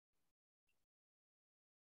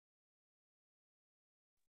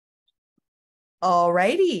All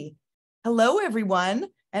righty. Hello, everyone,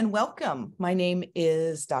 and welcome. My name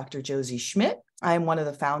is Dr. Josie Schmidt. I am one of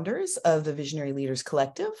the founders of the Visionary Leaders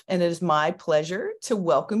Collective, and it is my pleasure to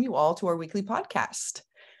welcome you all to our weekly podcast.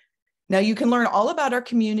 Now, you can learn all about our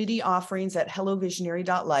community offerings at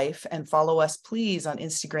hellovisionary.life and follow us, please, on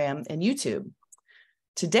Instagram and YouTube.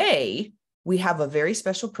 Today, we have a very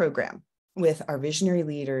special program with our visionary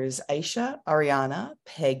leaders, Aisha, Ariana,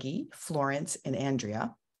 Peggy, Florence, and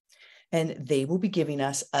Andrea. And they will be giving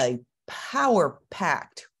us a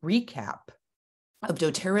power-packed recap of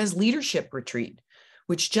doTERRA's leadership retreat,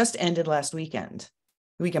 which just ended last weekend,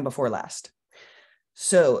 the weekend before last.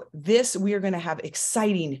 So we are going to have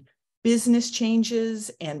exciting business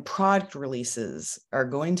changes and product releases are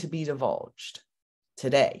going to be divulged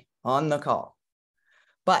today on the call.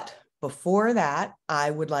 But before that,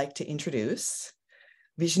 I would like to introduce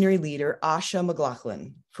visionary leader Asha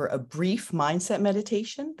McLaughlin for a brief mindset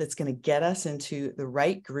meditation that's going to get us into the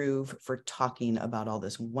right groove for talking about all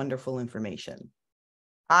this wonderful information.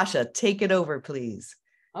 Asha, take it over, please.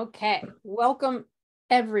 Okay. Welcome,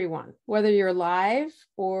 everyone, whether you're live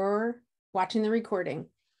or watching the recording.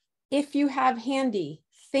 If you have handy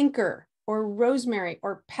Thinker or rosemary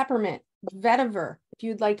or peppermint, vetiver, if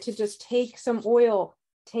you'd like to just take some oil,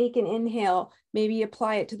 take an inhale, maybe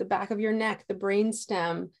apply it to the back of your neck, the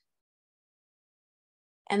brainstem.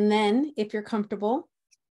 And then, if you're comfortable,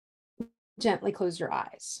 gently close your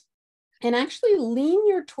eyes. And actually lean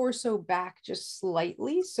your torso back just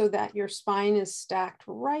slightly so that your spine is stacked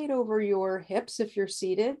right over your hips if you're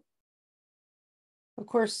seated. Of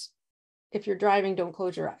course, if you're driving, don't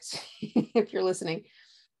close your eyes if you're listening.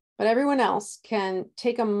 But everyone else can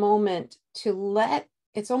take a moment to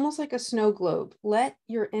it's almost like a snow globe. Let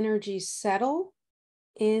your energy settle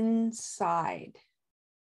inside.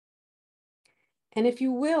 And if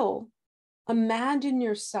you will, imagine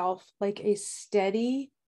yourself like a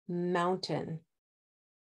steady mountain.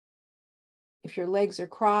 If your legs are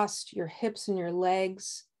crossed, your hips and your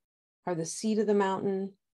legs are the seat of the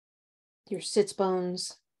mountain, your sits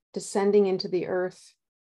bones descending into the earth.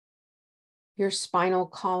 Your spinal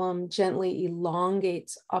column gently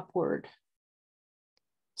elongates upward.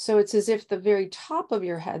 So it's as if the very top of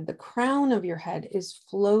your head, the crown of your head, is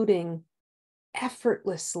floating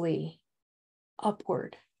effortlessly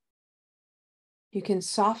upward. You can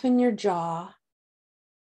soften your jaw.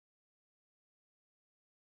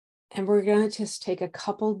 And we're going to just take a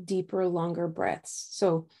couple deeper, longer breaths.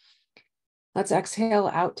 So let's exhale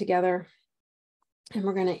out together. And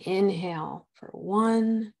we're going to inhale for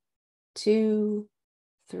 1, 2,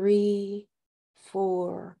 3,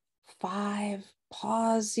 4, 5.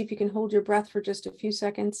 Pause, see if you can hold your breath for just a few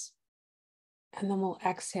seconds. And then we'll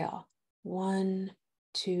exhale. 1,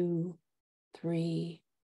 2, 3,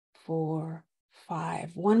 4,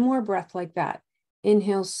 5. One more breath like that.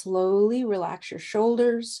 Inhale slowly, relax your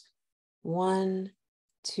shoulders. 1,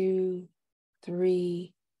 2,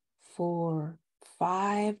 3, 4,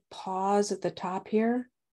 5. Pause at the top here.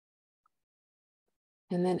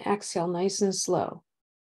 And then exhale nice and slow.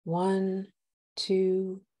 1,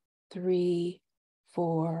 2, 3,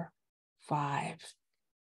 4, 5.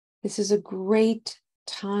 This is a great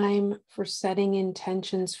time for setting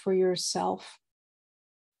intentions for yourself.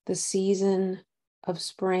 The season of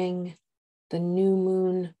spring, the new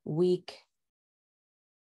moon week.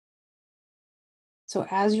 So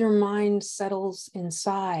as your mind settles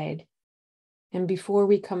inside, and before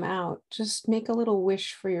we come out, just make a little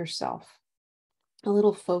wish for yourself, a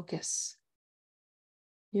little focus.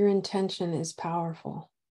 Your intention is powerful.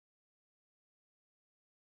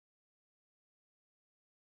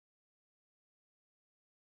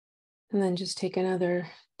 And then just take another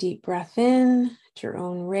deep breath in at your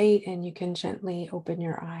own rate, and you can gently open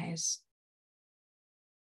your eyes.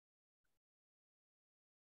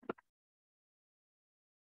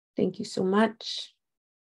 Thank you so much.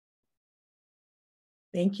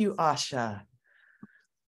 Thank you, Asha.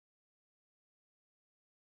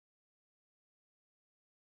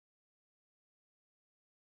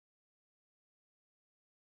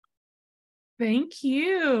 Thank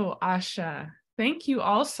you, Asha. Thank you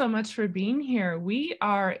all so much for being here. We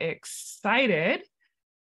are excited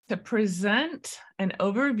to present an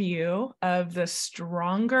overview of the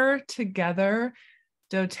Stronger Together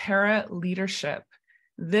doTERRA leadership.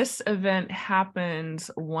 This event happens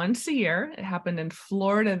once a year. It happened in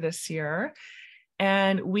Florida this year.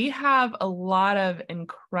 And we have a lot of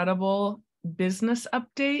incredible business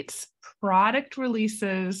updates, product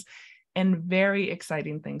releases, and very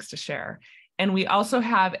exciting things to share. And we also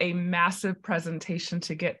have a massive presentation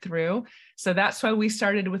to get through. So that's why we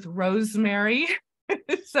started with rosemary.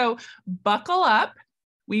 So buckle up.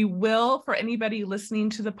 We will, for anybody listening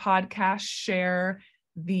to the podcast, share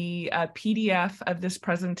the PDF of this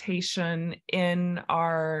presentation in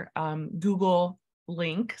our Google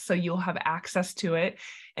link, so you'll have access to it.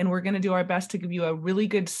 And we're going to do our best to give you a really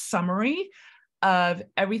good summary of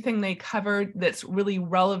everything they covered that's really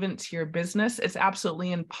relevant to your business. It's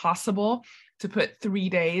absolutely impossible to put 3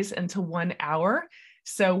 days into 1 hour.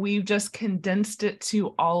 So we've just condensed it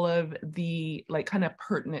to all of the kind of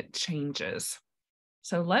pertinent changes.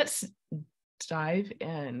 So let's dive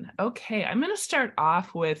in. Okay, I'm going to start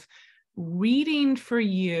off with reading for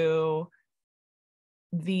you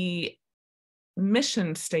the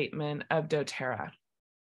mission statement of doTERRA.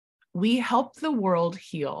 We help the world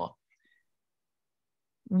heal.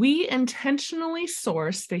 We intentionally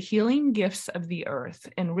source the healing gifts of the earth,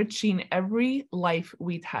 enriching every life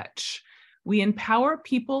we touch. We empower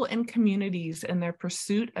people and communities in their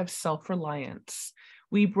pursuit of self-reliance.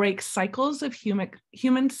 We break cycles of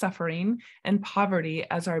human suffering and poverty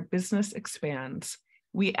as our business expands.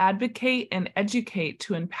 We advocate and educate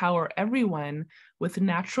to empower everyone with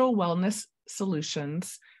natural wellness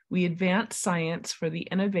solutions. We advance science for the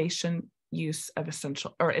innovative use of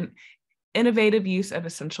essential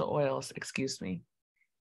oils,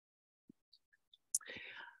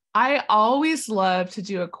 I always love to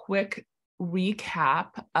do a quick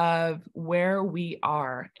recap of where we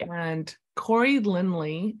are. And Corey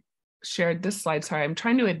Lindley shared this slide. Sorry, I'm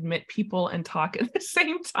trying to admit people and talk at the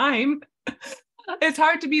same time. It's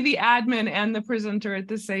hard to be the admin and the presenter at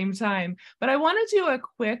the same time. But I want to do a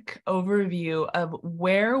quick overview of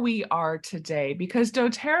where we are today, because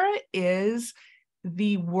doTERRA is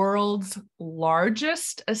the world's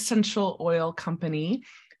largest essential oil company.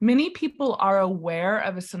 Many people are aware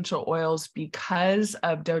of essential oils because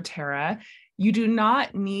of doTERRA. You do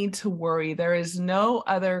not need to worry. There is no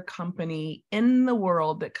other company in the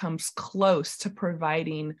world that comes close to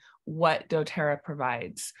providing what doTERRA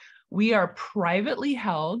provides. We are privately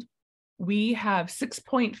held. We have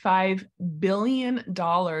 $6.5 billion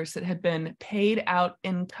that have been paid out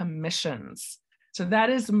in commissions. So that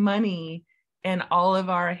is money in all of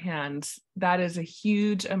our hands. That is a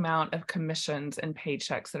huge amount of commissions and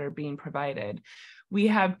paychecks that are being provided. We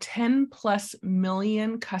have 10+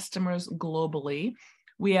 million customers globally.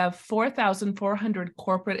 We have 4,400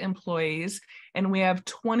 corporate employees, and we have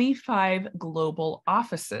 25 global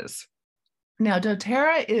offices. Now,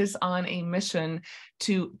 doTERRA is on a mission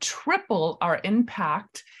to triple our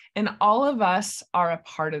impact, and all of us are a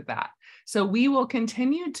part of that. So we will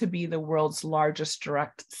continue to be the world's largest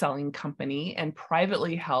direct selling company and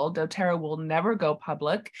privately held. doTERRA will never go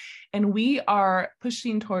public. And we are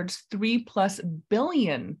pushing towards 3+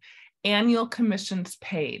 billion annual commissions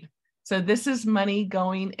paid. So this is money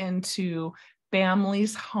going into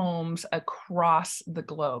families' homes across the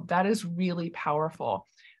globe. That is really powerful.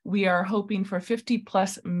 We are hoping for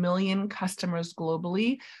 50+ million customers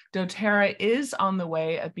globally. doTERRA is on the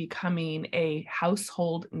way of becoming a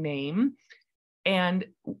household name, and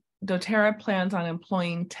doTERRA plans on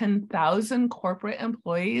employing 10,000 corporate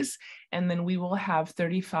employees, and then we will have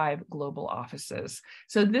 35 global offices.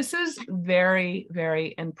 So this is very,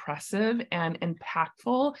 very impressive and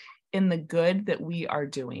impactful in the good that we are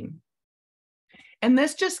doing. And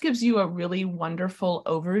this just gives you a really wonderful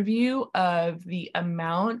overview of the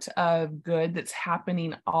amount of good that's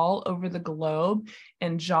happening all over the globe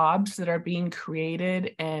and jobs that are being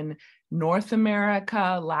created in North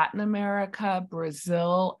America, Latin America,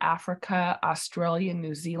 Brazil, Africa, Australia,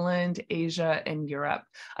 New Zealand, Asia, and Europe.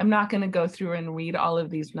 I'm not going to go through and read all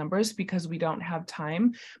of these numbers because we don't have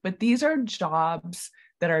time, but these are jobs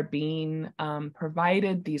that are being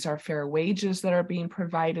provided. These are fair wages that are being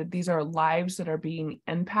provided. These are lives that are being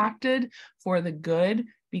impacted for the good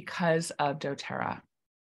because of doTERRA.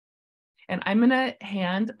 And I'm going to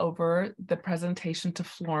hand over the presentation to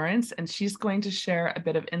Florence, and she's going to share a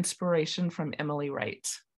bit of inspiration from Emily Wright.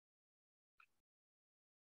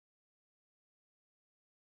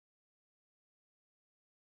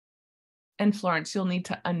 And Florence, you'll need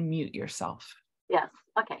to unmute yourself. Yes,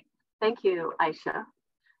 okay. Thank you, Aisha.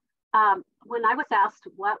 When I was asked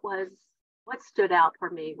what stood out for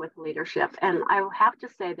me with leadership, and I have to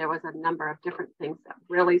say there was a number of different things that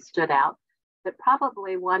really stood out, but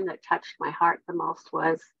probably one that touched my heart the most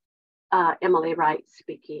was Emily Wright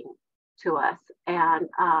speaking to us. And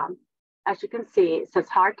as you can see, it says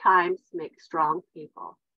hard times make strong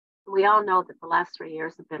people. We all know that the last 3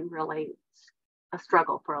 years have been really a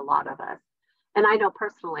struggle for a lot of us. And I know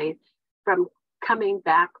personally from coming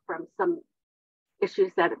back from some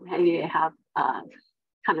issues that maybe have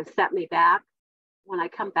kind of set me back. When I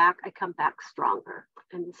come back stronger.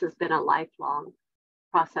 And this has been a lifelong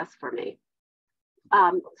process for me.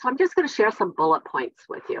 So I'm just going to share some bullet points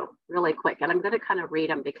with you really quick, and I'm going to kind of read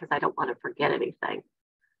them because I don't want to forget anything.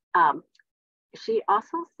 She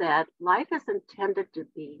also said, life is intended to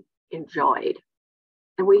be enjoyed,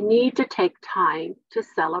 and we need to take time to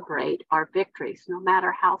celebrate our victories, no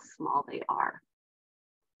matter how small they are.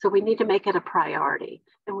 So we need to make it a priority,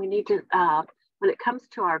 and we need to, when it comes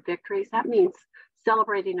to our victories, that means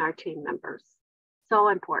celebrating our team members. So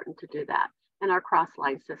important to do that, and our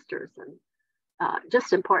cross-line sisters, and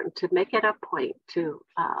just important to make it a point to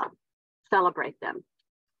celebrate them.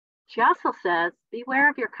 She also says, beware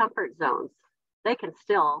of your comfort zones. They can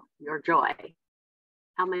steal your joy.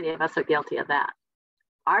 How many of us are guilty of that?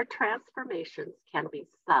 Our transformations can be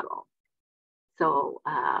subtle. So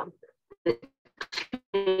the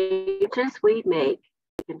changes we make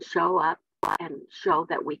can show up and show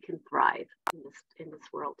that we can thrive in this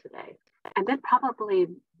world today. And then probably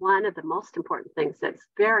one of the most important things that's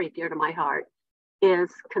very dear to my heart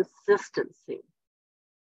is consistency.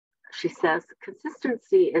 She says,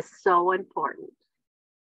 consistency is so important.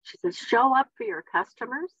 She says, show up for your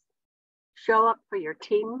customers, show up for your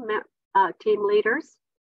team leaders,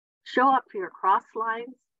 show up for your cross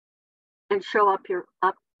lines, and show up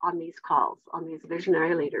on these calls, on these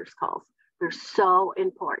visionary leaders calls. They're so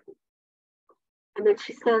important. And then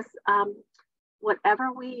she says,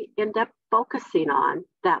 whatever we end up focusing on,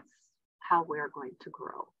 that's how we're going to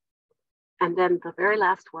grow. And then the very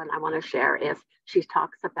last one I want to share is she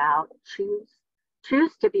talks about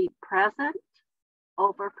choose to be present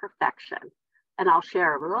over perfection. And I'll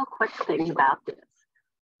share a real quick thing about this.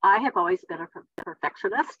 I have always been a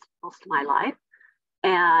perfectionist most of my life,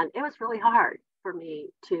 and it was really hard for me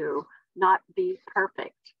to not be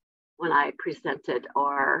perfect when I presented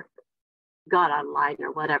or got online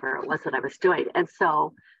or whatever it was that I was doing. And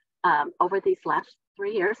so over these last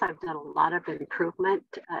 3 years, I've done a lot of improvement,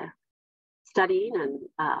 studying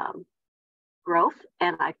and growth,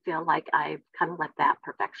 and I feel like I've kind of let that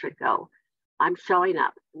perfection go. I'm showing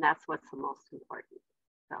up, and that's what's the most important.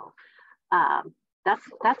 So that's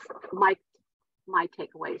my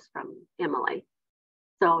takeaways from Emily.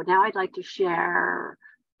 So now I'd like to share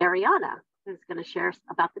Ariana, who's going to share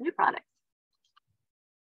about the new products.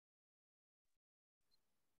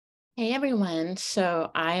 Hey everyone.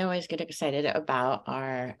 So I always get excited about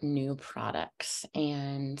our new products,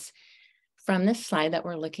 and from this slide that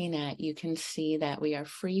we're looking at, you can see that we are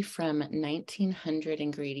free from 1,900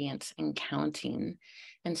 ingredients and counting.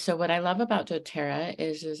 And so what I love about doTERRA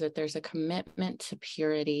is that there's a commitment to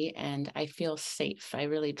purity, and I feel safe. I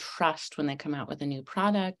really trust when they come out with a new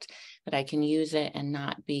product that I can use it and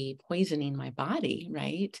not be poisoning my body,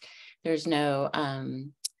 right? There's no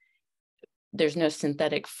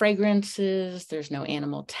synthetic fragrances, there's no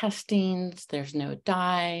animal testings, there's no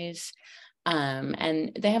dyes.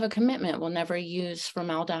 And they have a commitment. We'll never use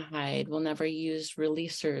formaldehyde. We'll never use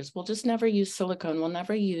releasers. We'll just never use silicone. We'll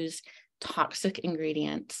never use toxic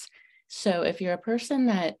ingredients. So if you're a person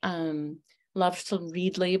that loves to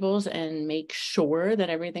read labels and make sure that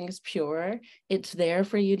everything's pure, it's there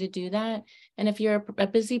for you to do that. And if you're a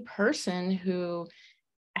busy person who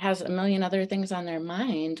has a million other things on their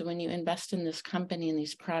mind, when you invest in this company and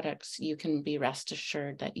these products, you can be rest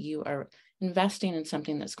assured that you are investing in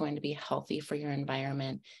something that's going to be healthy for your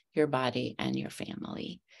environment, your body, and your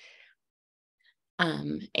family.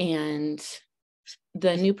 And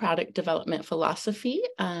the new product development philosophy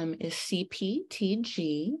is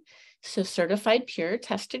CPTG, so certified pure,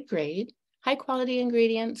 tested grade, high quality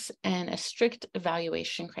ingredients, and a strict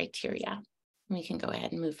evaluation criteria. We can go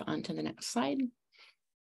ahead and move on to the next slide.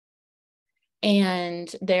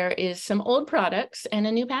 And there is some old products and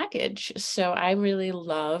a new package. So I really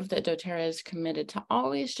love that doTERRA is committed to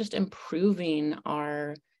always just improving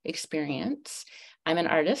our experience. I'm an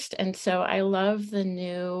artist, and so I love the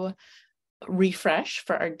new refresh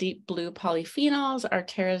for our deep blue polyphenols, our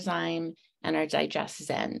TerraZyme, and our Digest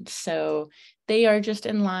Zen. So they are just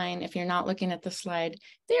in line. If you're not looking at the slide,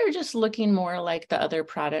 they're just looking more like the other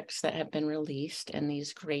products that have been released in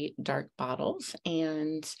these great dark bottles.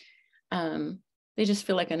 And they just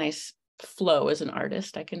feel like a nice flow as an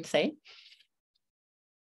artist, I can say.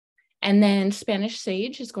 And then Spanish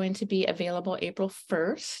Sage is going to be available April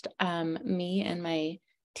 1st. Me and my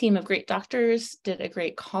team of great doctors did a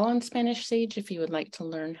great call on Spanish Sage. If you would like to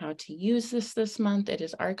learn how to use this month, it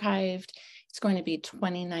is archived. It's going to be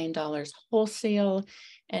 $29 wholesale,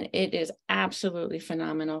 and it is absolutely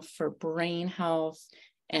phenomenal for brain health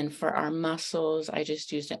and for our muscles. I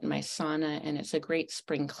just used it in my sauna, and it's a great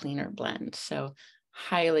spring cleaner blend. So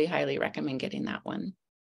highly, highly recommend getting that one.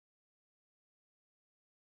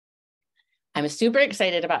 I'm super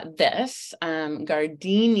excited about this.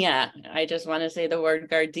 Gardenia. I just want to say the word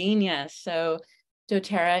gardenia. So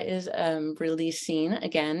doTERRA is releasing,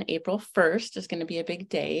 again, April 1st is going to be a big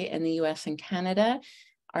day in the US and Canada,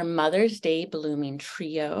 our Mother's Day Blooming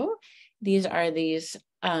Trio. These are these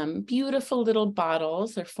beautiful little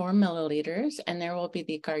bottles. They're 4 milliliters, and there will be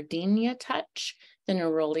the Gardenia Touch, the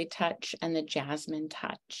Neroli Touch, and the Jasmine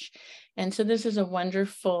Touch. And so this is a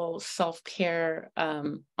wonderful self-care,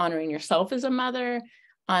 honoring yourself as a mother,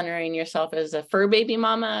 honoring yourself as a fur baby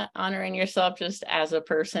mama, honoring yourself just as a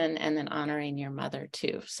person, and then honoring your mother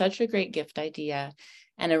too. Such a great gift idea,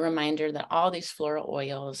 and a reminder that all these floral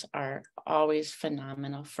oils are always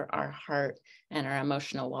phenomenal for our heart and our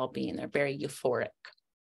emotional well-being. They're very euphoric.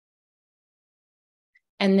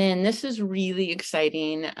 And then this is really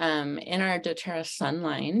exciting. In our doTERRA sun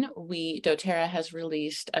line, doTERRA has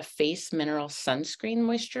released a face mineral sunscreen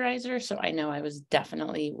moisturizer. So I know I was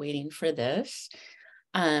definitely waiting for this.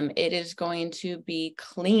 It is going to be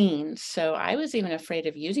clean. So I was even afraid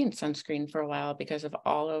of using sunscreen for a while because of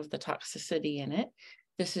all of the toxicity in it.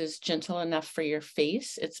 This is gentle enough for your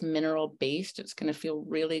face. It's mineral based. It's going to feel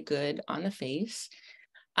really good on the face.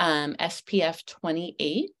 SPF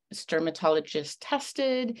 28, it's dermatologist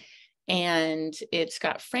tested, and it's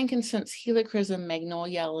got frankincense, helichrysum,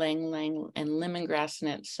 magnolia, ylang ylang, and lemongrass in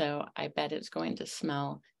it. So I bet it's going to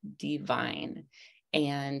smell divine.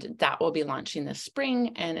 And that will be launching this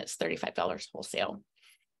spring, and it's $35 wholesale.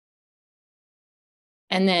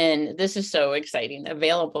 And then this is so exciting.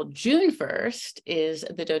 Available June 1st is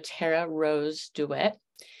the doTERRA Rose Duet.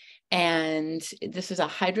 And this is a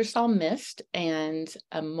hydrosol mist and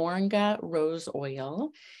a moringa rose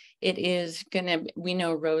oil. It is we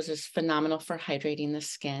know rose is phenomenal for hydrating the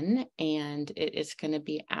skin, and it is going to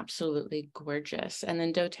be absolutely gorgeous. And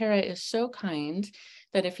then doTERRA is so kind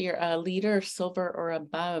that if you're a leader silver or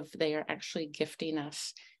above, they are actually gifting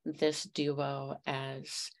us this duo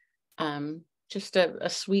as just a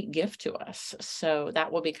sweet gift to us. So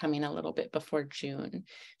that will be coming a little bit before June.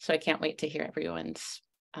 So I can't wait to hear everyone's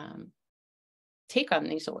take on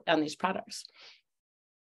these products.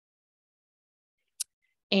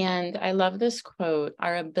 And I love this quote: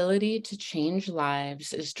 our ability to change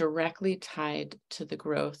lives is directly tied to the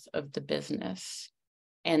growth of the business.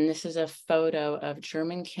 And this is a photo of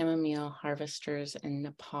German chamomile harvesters in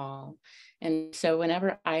Nepal. And so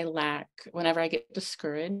whenever I get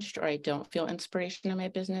discouraged or I don't feel inspiration in my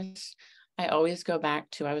business, I always go back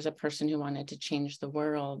to, I was a person who wanted to change the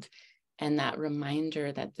world, and that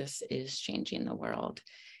reminder that this is changing the world.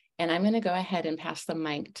 And I'm going to go ahead and pass the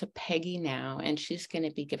mic to Peggy now, and she's going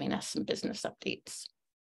to be giving us some business updates.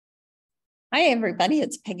 Hi, everybody.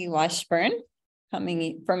 It's Peggy Washburn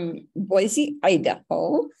coming from Boise,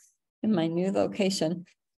 Idaho, in my new location.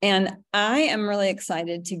 And I am really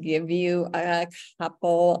excited to give you a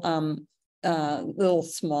couple little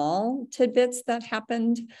small tidbits that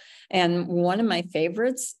happened. And one of my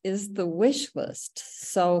favorites is the wish list.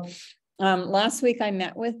 So last week I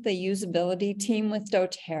met with the usability team with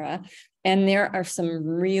doTERRA, and there are some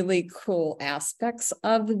really cool aspects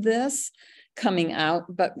of this coming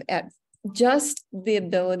out, but at just the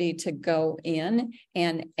ability to go in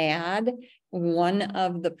and add one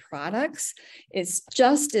of the products, it's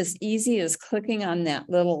just as easy as clicking on that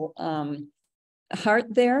little heart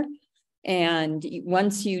there. And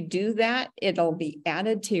once you do that, it'll be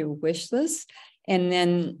added to your wish list. And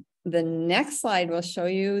then the next slide will show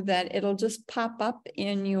you that it'll just pop up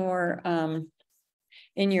in your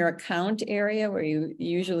account area where you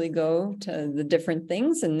usually go to the different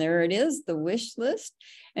things. And there it is, the wish list.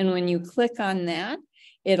 And when you click on that,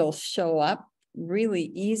 it'll show up really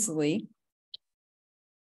easily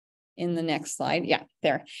in the next slide. Yeah,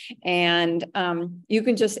 there. And you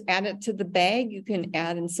can just add it to the bag. You can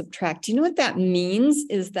add and subtract. You know what that means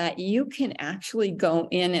is that you can actually go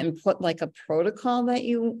in and put like a protocol that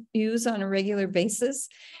you use on a regular basis.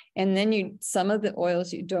 And then some of the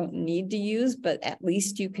oils you don't need to use, but at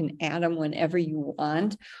least you can add them whenever you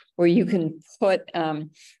want, or you can put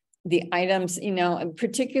the items, you know, and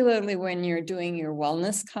particularly when you're doing your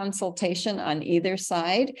wellness consultation on either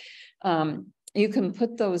side, you can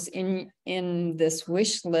put those in this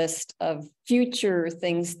wish list of future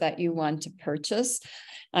things that you want to purchase.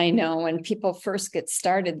 I know when people first get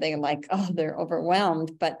started, they're like, oh, they're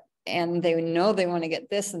overwhelmed, and they know they want to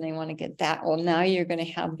get this and they want to get that. Well, now you're going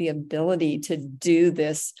to have the ability to do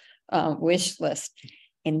this wish list.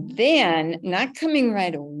 And then, not coming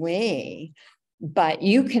right away, but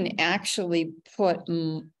you can actually put,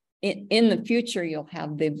 in the future, you'll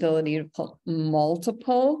have the ability to put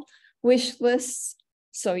multiple wish lists,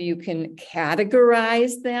 so you can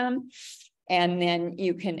categorize them. and then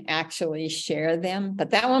you can actually share them. But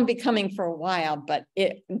that won't be coming for a while, but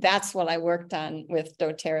that's what I worked on with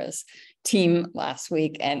doTERRA's team last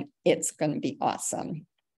week, and it's going to be awesome.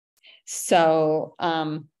 So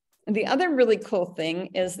the other really cool thing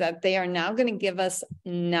is that they are now going to give us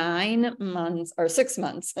 9 months or 6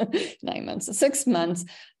 months, 9 months, 6 months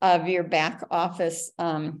of your back office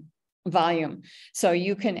volume. So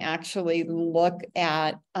you can actually look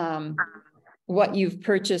at what you've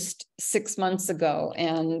purchased 6 months ago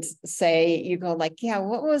and say, you go like, yeah,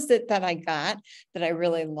 what was it that I got that I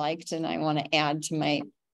really liked and I want to add to my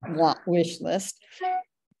wish list,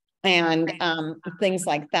 and things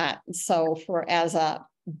like that. So as a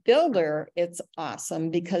builder, it's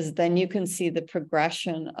awesome because then you can see the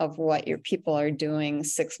progression of what your people are doing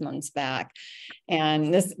 6 months back.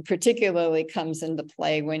 And this particularly comes into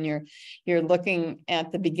play when you're looking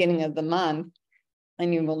at the beginning of the month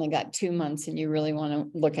and you've only got 2 months and you really want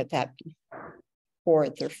to look at that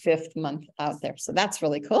 4th or 5th month out there. So that's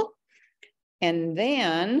really cool. And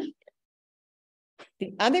then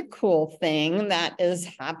the other cool thing that is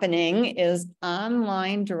happening is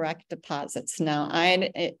online direct deposits. Now,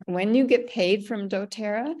 when you get paid from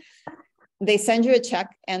doTERRA, they send you a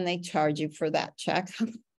check and they charge you for that check.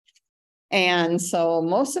 And so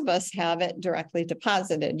most of us have it directly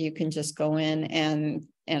deposited. You can just go in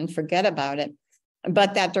and forget about it.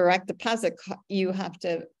 But that direct deposit, you have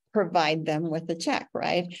to provide them with a check,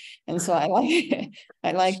 right? And so I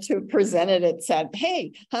like to present it. It said,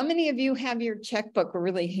 hey, how many of you have your checkbook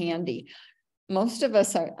really handy? Most of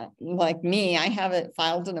us are like me. I have it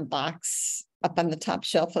filed in a box up on the top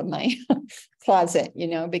shelf of my closet,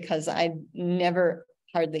 because I never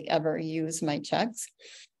hardly ever use my checks.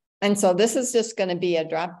 And so this is just going to be a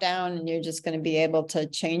drop down, and you're just going to be able to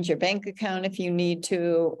change your bank account if you need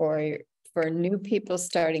to, or for new people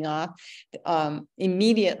starting off,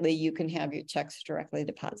 immediately you can have your checks directly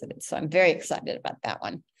deposited. So I'm very excited about that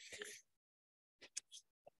one.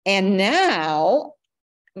 And now,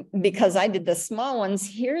 because I did the small ones,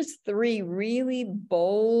 here's 3 really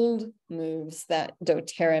bold moves that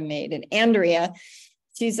doTERRA made. And Andrea,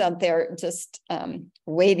 she's out there just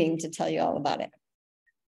waiting to tell you all about it.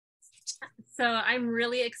 So I'm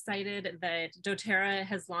really excited that doTERRA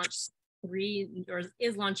has launched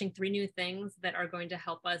is launching 3 new things that are going to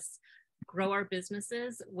help us grow our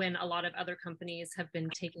businesses when a lot of other companies have been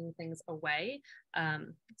taking things away.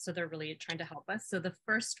 So they're really trying to help us. So the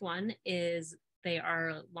first one is they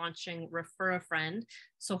are launching Refer a Friend.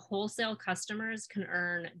 So wholesale customers can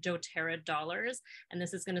earn doTERRA dollars, and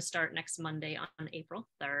this is going to start next Monday on April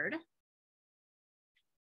 3rd.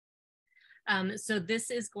 So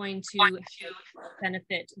this is going to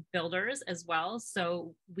benefit builders as well.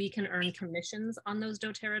 So we can earn commissions on those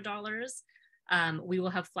doTERRA dollars. We will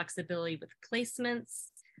have flexibility with placements.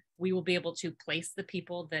 We will be able to place the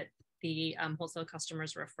people that the wholesale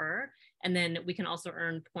customers refer. And then we can also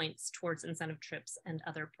earn points towards incentive trips and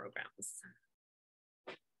other programs.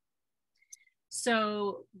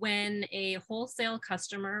 So when a wholesale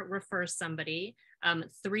customer refers somebody,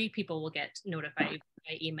 3 people will get notified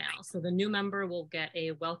by email. So the new member will get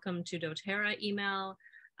a welcome to doTERRA email.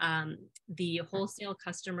 The wholesale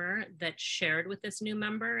customer that shared with this new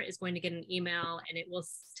member is going to get an email, and it will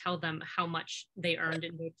tell them how much they earned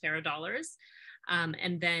in doTERRA dollars.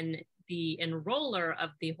 And then the enroller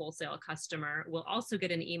of the wholesale customer will also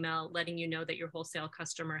get an email letting you know that your wholesale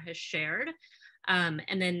customer has shared.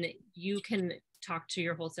 And then you can talk to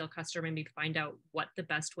your wholesale customer and maybe find out what the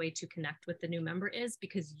best way to connect with the new member is,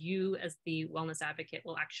 because you as the wellness advocate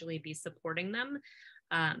will actually be supporting them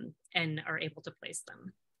and are able to place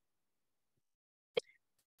them.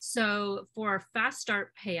 So for fast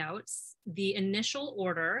start payouts, the initial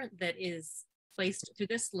order that is placed through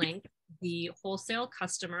this link, the wholesale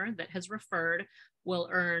customer that has referred will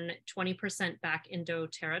earn 20% back in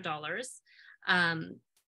doTERRA dollars.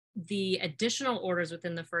 The additional orders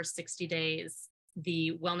within the first 60 days,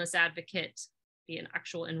 the wellness advocate, the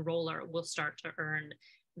actual enroller, will start to earn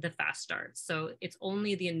the fast start. So it's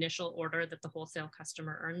only the initial order that the wholesale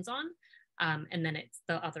customer earns on. And then it's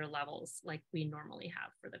the other levels like we normally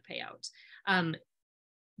have for the payout.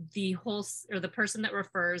 The person that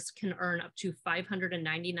refers can earn up to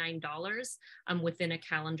 $599 within a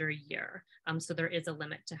calendar year. So there is a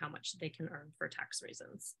limit to how much they can earn for tax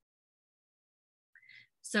reasons.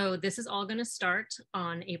 So this is all going to start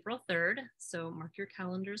on April 3rd. So mark your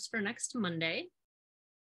calendars for next Monday.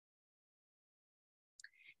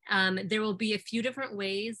 There will be a few different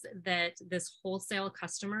ways that this wholesale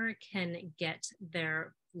customer can get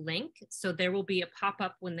their link. So there will be a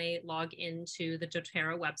pop-up when they log into the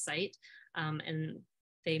doTERRA website, and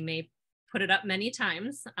they may put it up many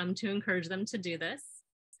times to encourage them to do this.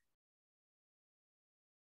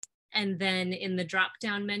 And then in the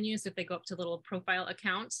drop-down menus, if they go up to little profile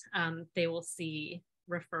account, they will see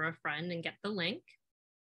refer a friend and get the link.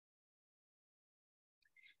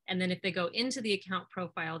 And then if they go into the account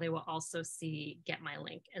profile, they will also see get my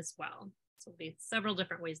link as well. So there'll be several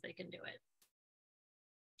different ways they can do it.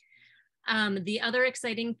 The other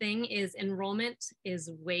exciting thing is enrollment is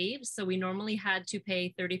waived. So we normally had to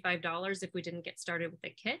pay $35 if we didn't get started with the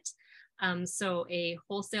kit. So a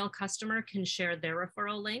wholesale customer can share their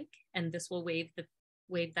referral link, and this will waive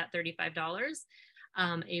that $35.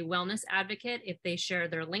 A wellness advocate, if they share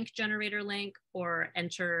their link generator link or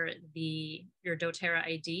enter your doTERRA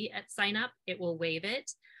ID at sign up, it will waive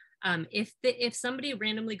it. If somebody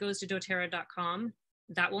randomly goes to doTERRA.com,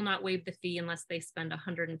 that will not waive the fee unless they spend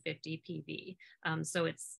 150 PV. So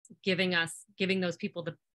it's giving those people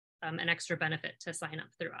an extra benefit to sign up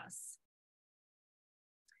through us.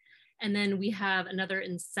 And then we have another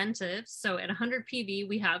incentive. So at 100 PV,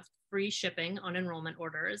 we have free shipping on enrollment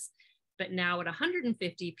orders. But now at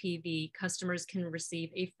 150 PV, customers can receive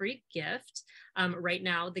a free gift. Right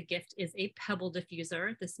now, the gift is a pebble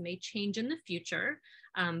diffuser. This may change in the future,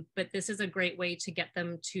 but this is a great way to get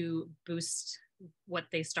them to boost what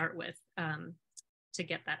they start with to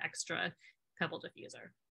get that extra pebble diffuser.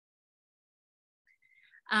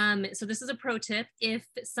 So this is a pro tip. If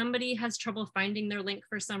somebody has trouble finding their link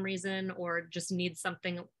for some reason or just needs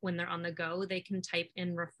something when they're on the go, they can type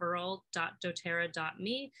in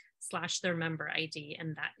referral.doterra.me/their member ID,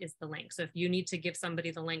 and that is the link. So if you need to give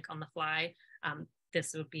somebody the link on the fly,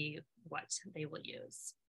 this would be what they will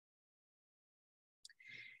use.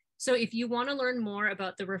 So if you want to learn more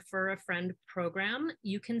about the Refer a Friend program,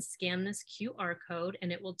 you can scan this QR code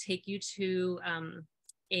and it will take you to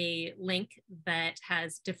a link that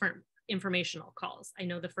has different informational calls. I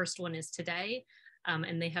know the first one is today,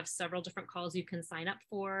 and they have several different calls you can sign up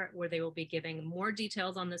for where they will be giving more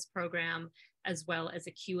details on this program, as well as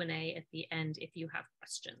a Q&A at the end if you have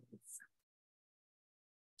questions.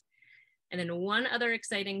 And then one other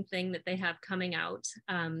exciting thing that they have coming out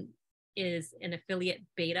is an affiliate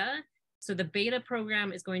beta. So the beta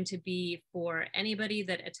program is going to be for anybody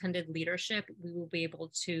that attended leadership. We will be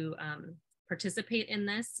able to participate in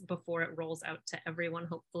this before it rolls out to everyone,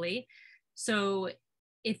 hopefully. So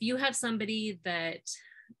if you have somebody that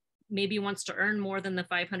maybe wants to earn more than the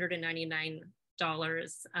 $599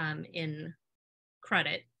 in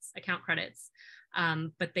credits, account credits,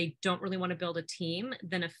 but they don't really want to build a team,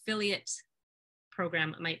 then affiliate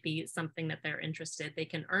program might be something that they're interested. They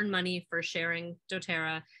can earn money for sharing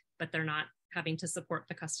doTERRA, but they're not having to support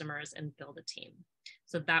the customers and build a team.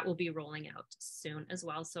 So that will be rolling out soon as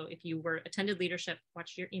well. So if you attended leadership,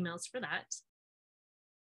 watch your emails for that.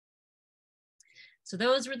 So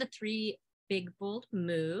those were the 3 big, bold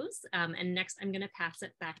moves. And next I'm going to pass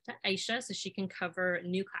it back to Aisha so she can cover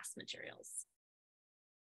new class materials.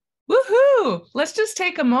 Woohoo! Let's just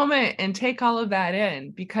take a moment and take all of that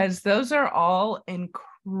in, because those are all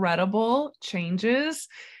incredible changes.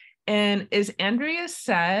 And as Andrea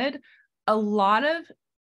said, a lot of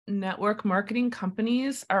network marketing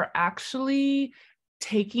companies are actually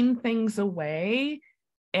taking things away,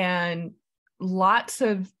 and lots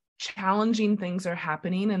of challenging things are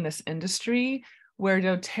happening in this industry where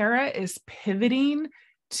doTERRA is pivoting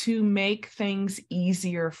to make things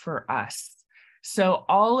easier for us. So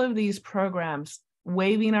all of these programs,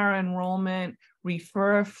 waiving our enrollment,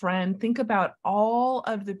 refer a friend, think about all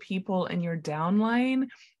of the people in your downline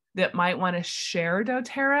that might want to share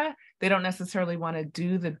doTERRA. They don't necessarily want to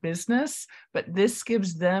do the business, but this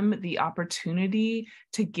gives them the opportunity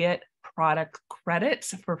to get product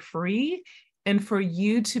credits for free and for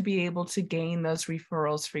you to be able to gain those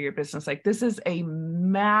referrals for your business. Like, this is a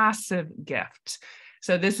massive gift.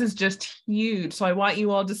 So this is just huge. So I want you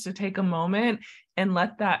all just to take a moment and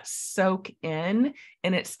let that soak in.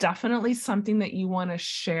 And it's definitely something that you want to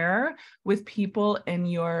share with people in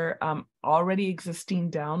your already existing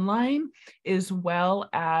downline, as well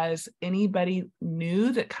as anybody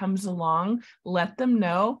new that comes along. Let them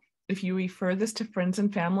know if you refer this to friends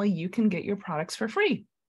and family, you can get your products for free.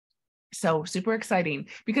 So super exciting,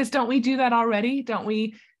 because don't we do that already? Don't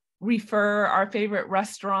we refer our favorite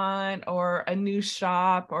restaurant or a new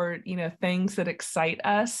shop, or, you know, things that excite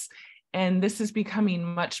us? And this is becoming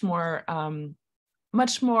much more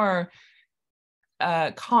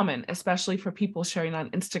common, especially for people sharing on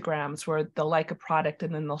Instagrams, where they'll like a product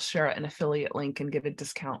and then they'll share an affiliate link and get a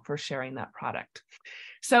discount for sharing that product.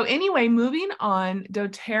 So anyway, moving on,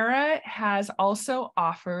 doTERRA has also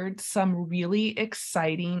offered some really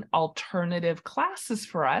exciting alternative classes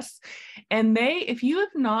for us. And if you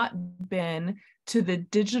have not been to the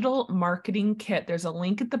digital marketing kit, there's a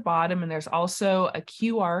link at the bottom and there's also a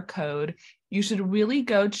QR code. You should really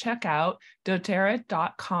go check out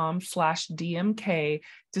doTERRA.com/DMK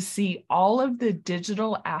to see all of the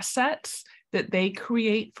digital assets that they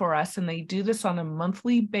create for us, and they do this on a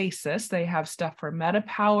monthly basis. They have stuff for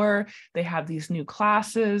MetaPower, they have these new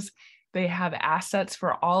classes, they have assets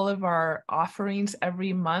for all of our offerings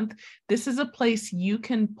every month. This is a place you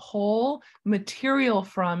can pull material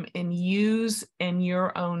from and use in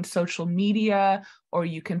your own social media, or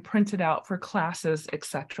you can print it out for classes,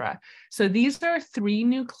 etc. So these are 3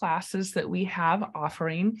 new classes that we have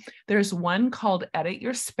offering. There's one called Edit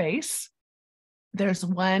Your Space. There's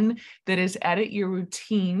one that is Edit Your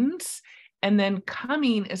Routines. And then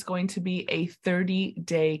coming is going to be a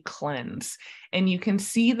 30-day cleanse. And you can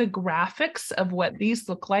see the graphics of what these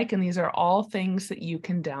look like. And these are all things that you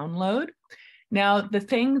can download. Now, the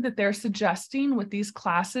thing that they're suggesting with these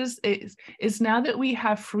classes is now that we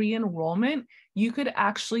have free enrollment, you could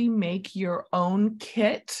actually make your own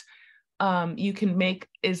kit. You can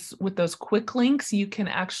with those quick links, you can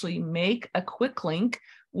actually make a quick link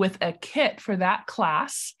with a kit for that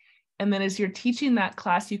class. And then as you're teaching that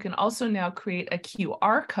class, you can also now create a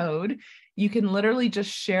QR code. You can literally just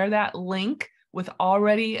share that link with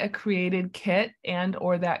already a created kit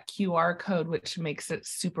or that QR code, which makes it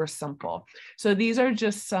super simple. So these are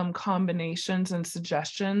just some combinations and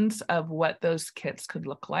suggestions of what those kits could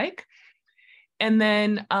look like. And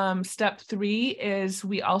then step 3 is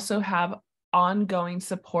we also have ongoing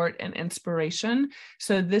support and inspiration.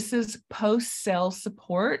 So this is post-sale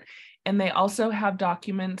support, and they also have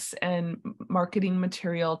documents and marketing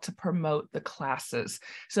material to promote the classes.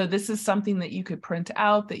 So this is something that you could print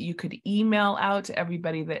out, that you could email out to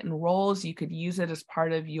everybody that enrolls. You could use it as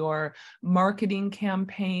part of your marketing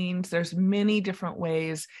campaigns. There's many different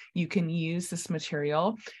ways you can use this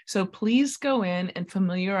material. So please go in and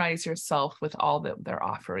familiarize yourself with all that they're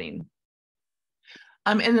offering.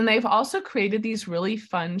 And then they've also created these really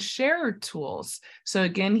fun share tools. So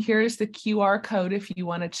again, here's the QR code if you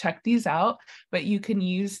want to check these out, but you can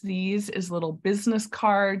use these as little business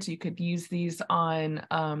cards. You could use these on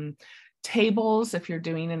tables. If you're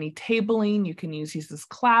doing any tabling, you can use these as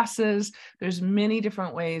classes. There's many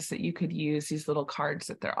different ways that you could use these little cards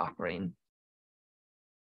that they're offering.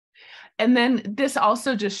 And then this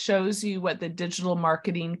also just shows you what the digital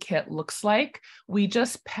marketing kit looks like. We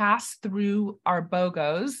just passed through our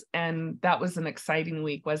BOGOs, and that was an exciting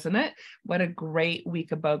week, wasn't it? What a great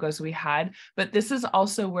week of BOGOs we had. But this is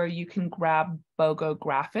also where you can grab BOGO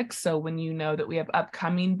graphics. So when you know that we have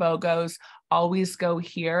upcoming BOGOs, always go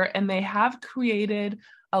here. And they have created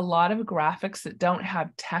a lot of graphics that don't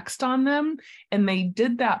have text on them. And they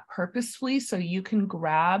did that purposefully so you can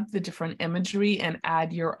grab the different imagery and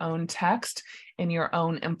add your own text and your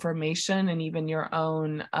own information and even your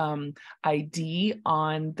own ID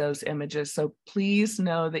on those images. So please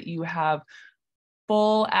know that you have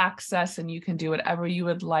full access and you can do whatever you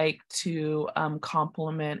would like to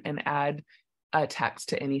complement and add a text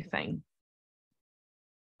to anything.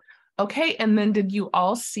 Okay, and then did you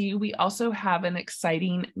all see we also have an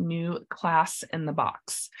exciting new class in the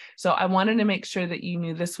box? So I wanted to make sure that you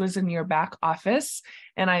knew this was in your back office,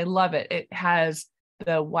 and I love it. It has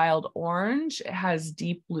the wild orange, it has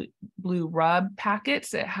deep blue rub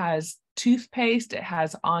packets, it has toothpaste, it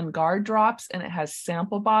has On Guard drops, and it has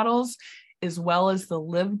sample bottles, as well as the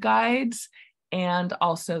live guides and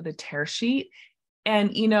also the tear sheet.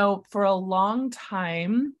 And, you know, for a long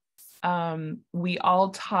time, we all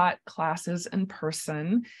taught classes in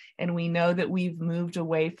person, and we know that we've moved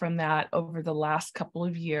away from that over the last couple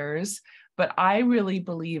of years. But I really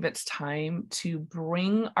believe it's time to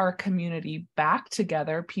bring our community back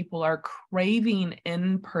together. People are craving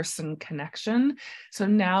in-person connection. So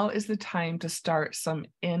now is the time to start some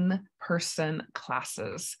in-person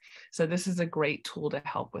classes. So this is a great tool to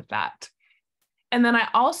help with that. And then I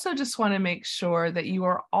also just want to make sure that you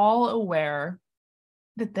are all aware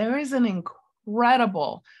that there is an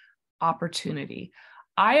incredible opportunity.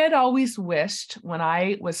 I had always wished when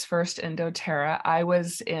I was first in doTERRA, I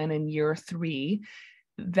was in year 3,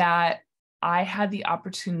 that I had the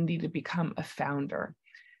opportunity to become a founder.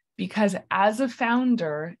 Because as a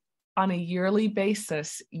founder, on a yearly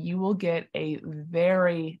basis, you will get a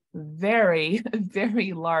very, very,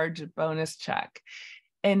 very large bonus check.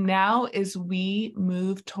 And now as we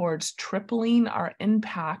move towards tripling our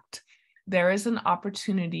impact, there is an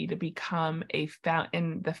opportunity to become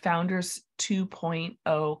in the Founders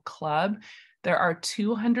 2.0 Club. There are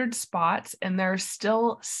 200 spots, and there are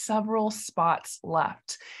still several spots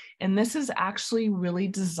left. And this is actually really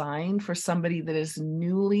designed for somebody that is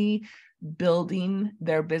newly building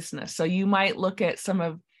their business. So you might look at some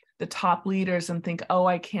of the top leaders and think, oh,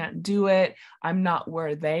 I can't do it. I'm not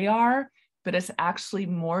where they are. But it's actually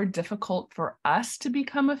more difficult for us to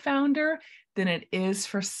become a founder than it is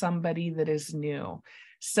for somebody that is new.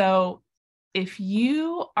 So if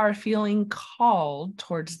you are feeling called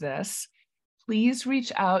towards this, please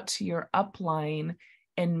reach out to your upline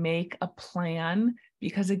and make a plan,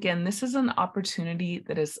 because again, this is an opportunity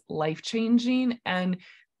that is life-changing, and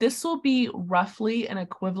this will be roughly an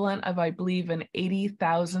equivalent of, I believe, an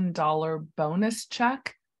 $80,000 bonus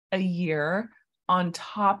check a year on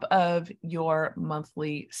top of your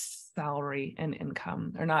monthly salary and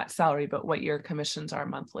income, or not salary, but what your commissions are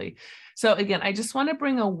monthly. So again, I just want to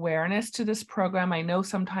bring awareness to this program. I know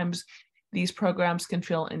sometimes these programs can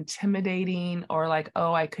feel intimidating or like,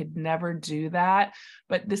 oh, I could never do that.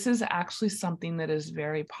 But this is actually something that is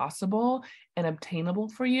very possible and obtainable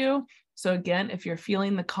for you. So again, if you're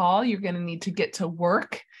feeling the call, you're going to need to get to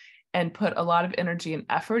work and put a lot of energy and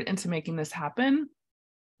effort into making this happen.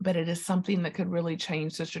 But it is something that could really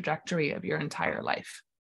change the trajectory of your entire life.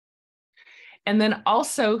 And then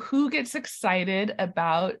also, who gets excited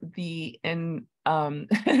about the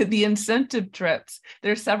the incentive trips?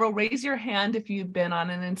 There's several. Raise your hand if you've been on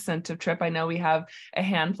an incentive trip. I know we have a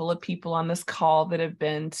handful of people on this call that have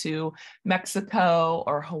been to Mexico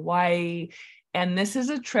or Hawaii. And this is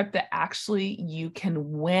a trip that actually you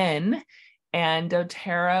can win. And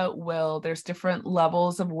doTERRA will, there's different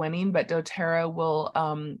levels of winning, but doTERRA will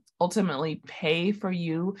ultimately pay for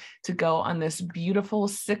you to go on this beautiful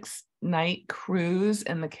 6-night cruise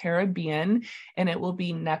in the Caribbean, and it will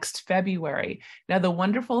be next February. Now, the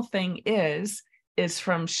wonderful thing is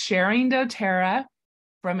from sharing doTERRA,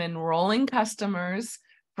 from enrolling customers,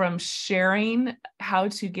 from sharing how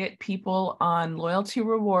to get people on loyalty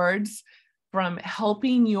rewards, from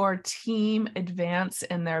helping your team advance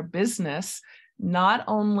in their business, not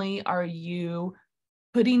only are you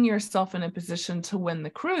putting yourself in a position to win the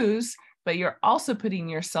cruise, but you're also putting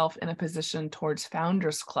yourself in a position towards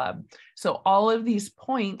Founders Club. So all of these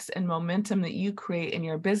points and momentum that you create in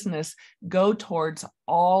your business go towards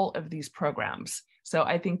all of these programs. So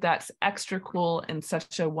I think that's extra cool and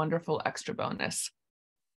such a wonderful extra bonus.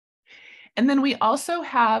 And then we also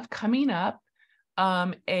have coming up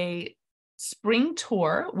a spring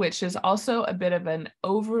tour, which is also a bit of an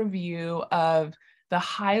overview of the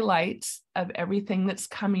highlights of everything that's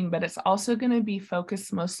coming, but it's also going to be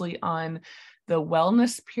focused mostly on the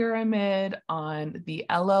wellness pyramid, on the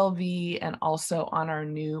LLV, and also on our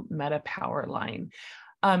new Meta Power line.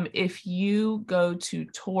 If you go to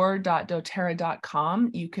tour.doterra.com,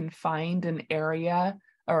 you can find an area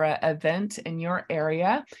or an event in your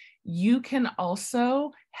area. You can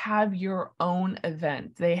also have your own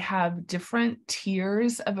event. They have different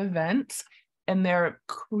tiers of events, and they're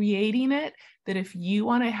creating it that if you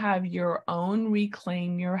want to have your own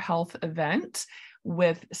Reclaim Your Health event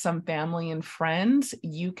with some family and friends,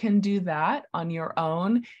 you can do that on your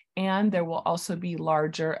own. And there will also be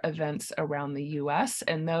larger events around the US,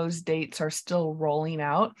 and those dates are still rolling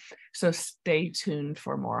out. So stay tuned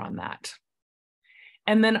for more on that.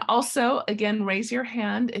 And then also, again, raise your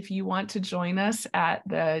hand if you want to join us at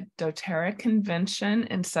the doTERRA convention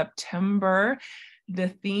in September. The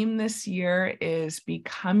theme this year is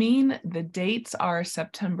Becoming. The dates are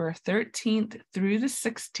September 13th through the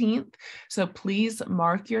 16th. So please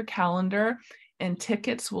mark your calendar, and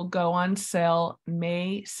tickets will go on sale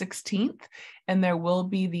May 16th. And there will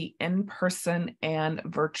be the in-person and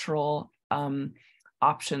virtual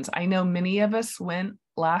options. I know many of us went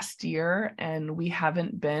last year, and we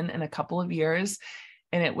haven't been in a couple of years,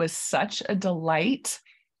 and it was such a delight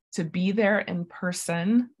to be there in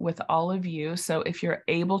person with all of you. So if you're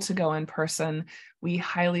able to go in person, we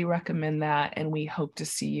highly recommend that, and we hope to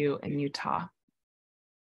see you in Utah.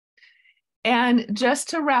 And just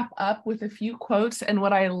to wrap up with a few quotes, and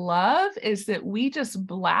what I love is that we just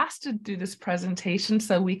blasted through this presentation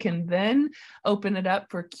so we can then open it up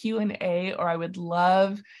for Q&A, or I would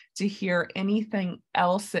love to hear anything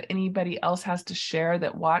else that anybody else has to share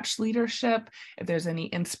that watched leadership, if there's any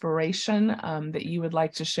inspiration that you would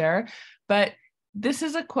like to share. But this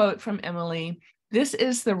is a quote from Emily: "This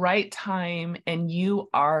is the right time and you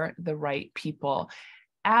are the right people."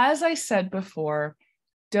 As I said before,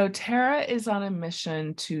 doTERRA is on a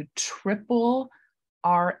mission to triple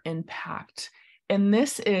our impact. And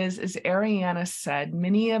this is, as Ariana said,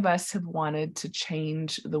 many of us have wanted to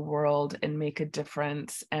change the world and make a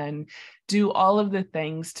difference and do all of the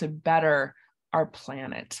things to better our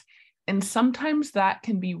planet. And sometimes that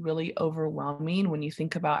can be really overwhelming when you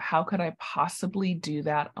think about how could I possibly do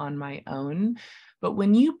that on my own? But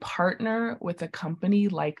when you partner with a company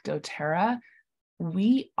like doTERRA,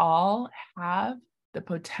 we all have the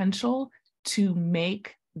potential to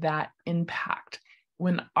make that impact.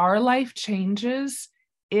 When our life changes,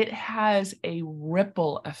 it has a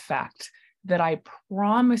ripple effect that I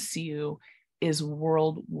promise you is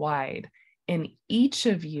worldwide. And each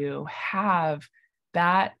of you have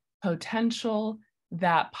that potential,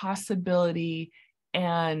 that possibility,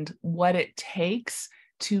 and what it takes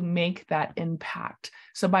to make that impact.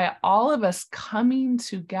 So by all of us coming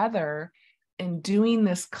together and doing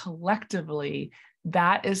this collectively,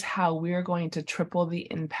 that is how we're going to triple the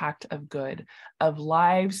impact of good, of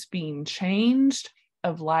lives being changed,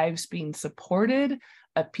 of lives being supported,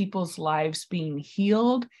 of people's lives being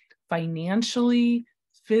healed financially,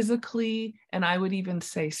 physically, and I would even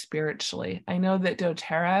say spiritually. I know that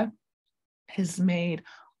doTERRA has made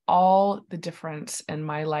all the difference in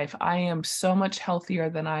my life. I am so much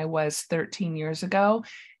healthier than I was 13 years ago,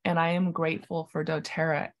 and I am grateful for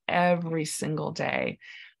doTERRA every single day.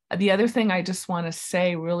 The other thing I just want to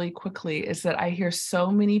say really quickly is that I hear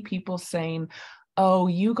so many people saying, oh,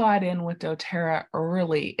 you got in with doTERRA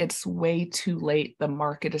early. It's way too late. The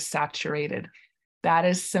market is saturated. That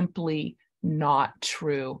is simply not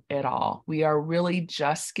true at all. We are really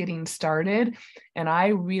just getting started. And I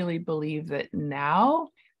really believe that now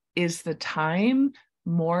is the time,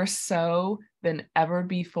 more so than ever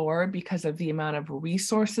before, because of the amount of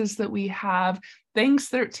resources that we have. Things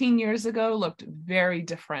 13 years ago looked very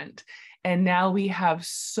different. And now we have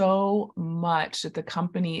so much that the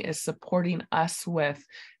company is supporting us with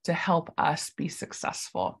to help us be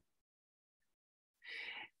successful.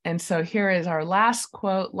 And so here is our last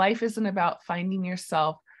quote. Life isn't about finding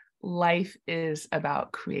yourself. Life is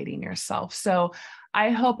about creating yourself. So I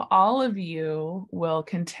hope all of you will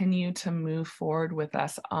continue to move forward with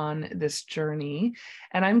us on this journey.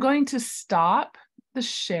 And I'm going to stop the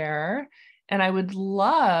share. And I would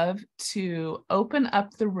love to open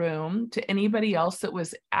up the room to anybody else that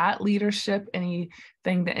was at leadership, anything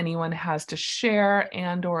that anyone has to share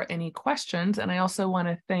and or any questions. And I also want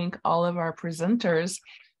to thank all of our presenters.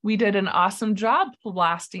 We did an awesome job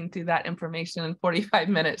blasting through that information in 45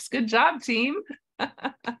 minutes. Good job, team.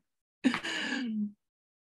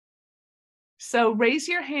 So raise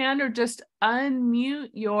your hand or just unmute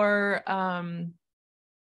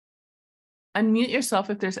yourself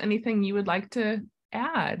if there's anything you would like to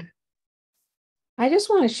add. I just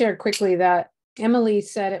want to share quickly that Emily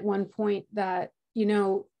said at one point that,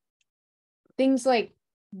 things like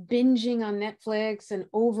binging on Netflix and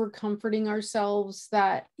over comforting ourselves,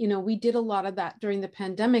 that, we did a lot of that during the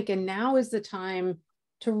pandemic. And now is the time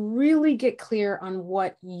to really get clear on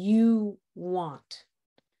what you want.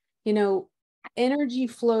 Energy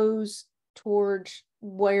flows towards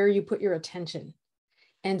where you put your attention.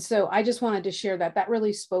 And so I just wanted to share that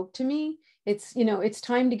really spoke to me. It's, it's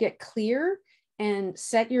time to get clear and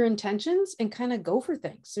set your intentions and kind of go for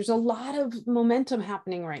things. There's a lot of momentum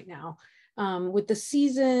happening right now with the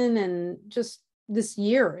season, and just this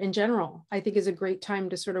year in general, I think is a great time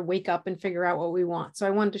to sort of wake up and figure out what we want. So I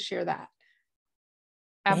wanted to share that.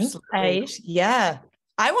 Absolutely. Yeah.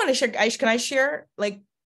 I want to share, Aish, can I share?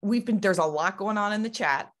 There's a lot going on in the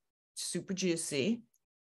chat, super juicy,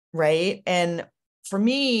 right? And for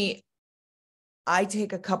me, I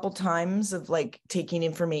take a couple times of taking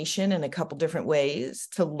information in a couple different ways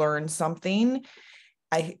to learn something.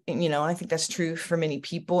 I think that's true for many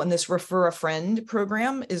people. And this refer a friend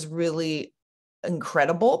program is really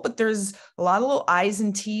incredible, but there's a lot of little I's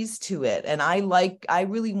and T's to it. And I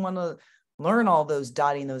really want to learn all those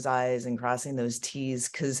dotting those I's and crossing those T's,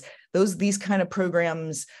 because these kind of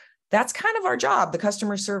programs, that's kind of our job, the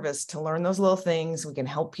customer service, to learn those little things. We can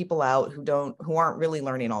help people out who aren't really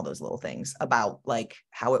learning all those little things about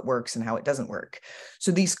how it works and how it doesn't work.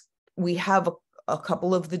 So we have a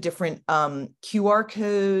couple of the different QR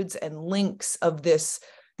codes and links of these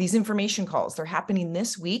information calls. They're happening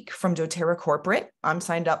this week from doTERRA Corporate. I'm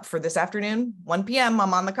signed up for this afternoon, 1 p.m.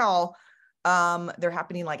 I'm on the call. They're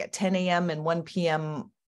happening at 10 a.m. and 1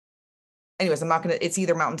 p.m. Anyways, it's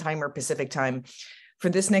either Mountain Time or Pacific Time for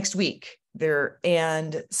this next week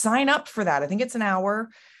and sign up for that. I think it's an hour.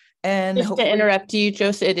 And just to interrupt you,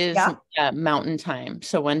 Josie, it is Mountain Time.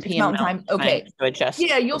 So 1 p.m. Mountain Time. Okay. To adjust.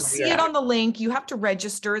 Yeah, you'll see it on the link. You have to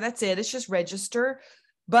register. That's it. It's just register.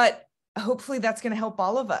 But hopefully that's going to help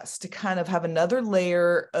all of us to kind of have another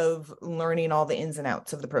layer of learning all the ins and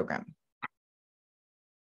outs of the program.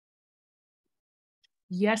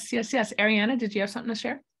 Yes. Ariana, did you have something to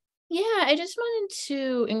share? Yeah, I just wanted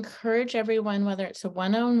to encourage everyone, whether it's a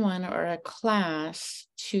one-on-one or a class,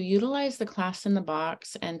 to utilize the class in the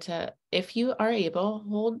box and to, if you are able,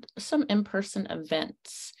 hold some in-person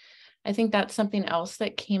events. I think that's something else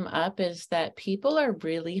that came up, is that people are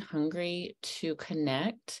really hungry to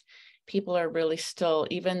connect. People are really still,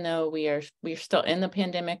 even though we're still in the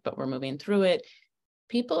pandemic, but we're moving through it,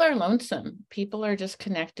 people are lonesome. People are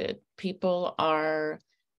disconnected. People are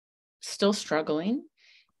still struggling.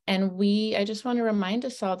 And I just want to remind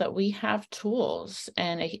us all that we have tools,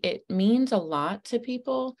 and it means a lot to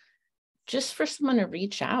people just for someone to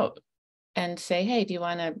reach out and say, hey, do you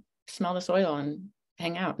want to smell this oil and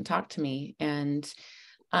hang out and talk to me? And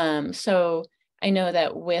so I know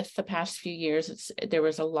that with the past few years, there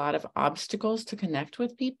was a lot of obstacles to connect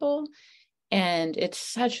with people. And it's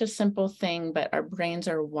such a simple thing, but our brains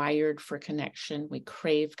are wired for connection. We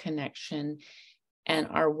crave connection. And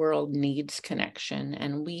our world needs connection.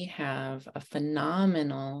 And we have a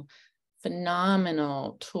phenomenal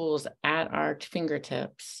tools at our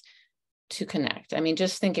fingertips to connect. I mean,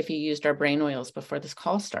 just think if you used our brain oils before this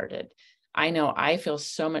call started. I know I feel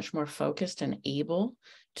so much more focused and able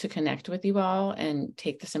to connect with you all and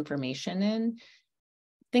take this information in.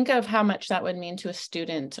 Think of how much that would mean to a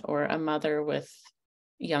student or a mother with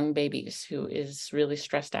young babies who is really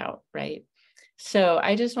stressed out, right? So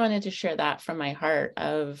I just wanted to share that from my heart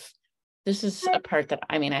of, this is a part that,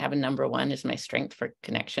 I mean, I have a number one is my strength for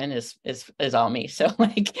connection is all me. So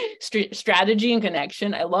like strategy and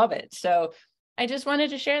connection, I love it. So I just wanted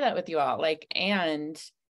to share that with you all. And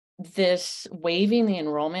this waiving the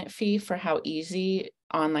enrollment fee for how easy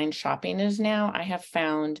online shopping is now, I have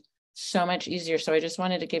found so much easier. So I just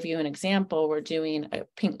wanted to give you an example. We're doing a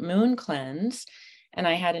pink moon cleanse. And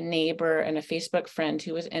I had a neighbor and a Facebook friend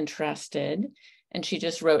who was interested, and she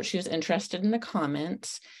just wrote she was interested in the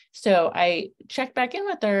comments. So I checked back in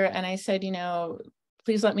with her and I said,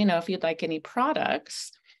 please let me know if you'd like any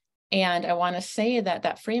products. And I want to say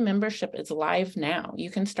that free membership is live now. You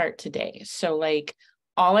can start today. So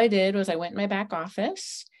all I did was I went in my back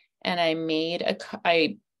office and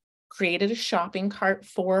I created a shopping cart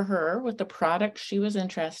for her with the product she was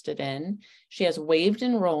interested in. She has waived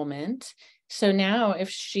enrollment. So now if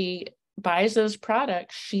she buys those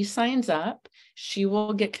products, she signs up, she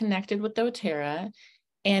will get connected with doTERRA.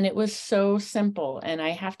 And it was so simple. And I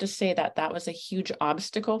have to say that was a huge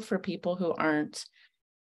obstacle for people who aren't,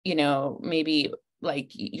 maybe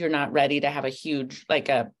you're not ready to have a huge,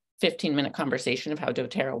 a 15-minute conversation of how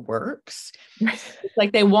doTERRA works.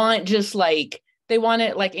 They want they want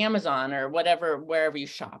it like Amazon or whatever, wherever you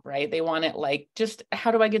shop, right? They want it just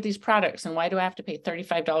how do I get these products? And why do I have to pay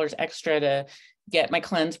 $35 extra to get my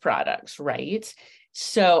cleanse products, right?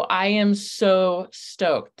 So I am so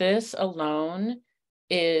stoked. This alone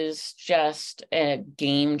is just a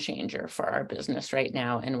game changer for our business right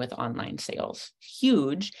now. And with online sales,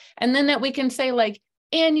 huge. And then that we can say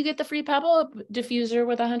and you get the free Pebble diffuser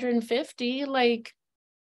with 150,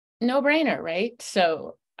 no brainer, right?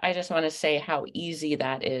 So I just want to say how easy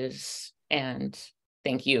that is. And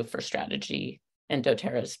thank you for Strategy and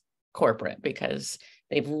doTERRA's corporate, because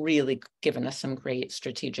they've really given us some great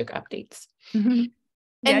strategic updates. Mm-hmm.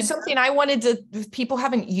 And something I wanted to, if people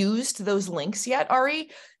haven't used those links yet, Ari,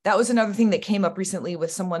 that was another thing that came up recently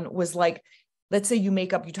with someone was let's say you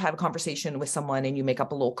have a conversation with someone and you make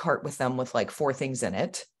up a little cart with them with 4 things in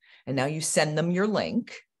it. And now you send them your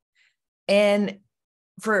link. And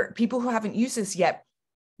for people who haven't used this yet,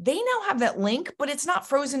 they now have that link, but it's not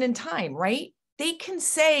frozen in time, right? They can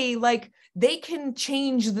say they can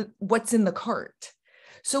change what's in the cart.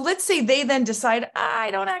 So let's say they then decide, I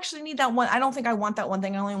don't actually need that one. I don't think I want that one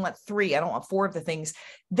thing. I only want 3. I don't want 4 of the things.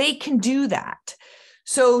 They can do that.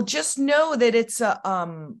 So just know that it's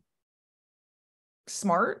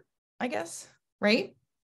smart, I guess, right?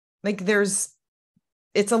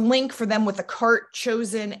 It's a link for them with the cart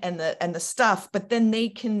chosen and the stuff, but then they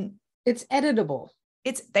can. It's editable.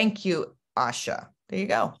 Thank you, Aisha. There you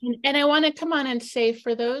go. And I want to come on and say,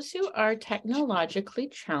 for those who are technologically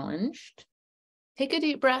challenged, take a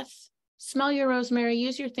deep breath, smell your rosemary,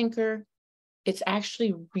 use your thinker. It's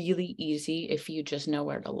actually really easy if you just know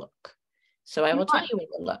where to look. So I will tell you where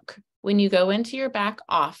to look. When you go into your back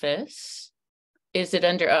office, is it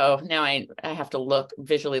under, now I have to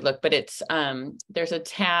visually look, but it's, there's a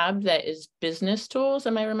tab that is business tools.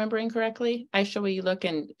 Am I remembering correctly? Aisha, will you look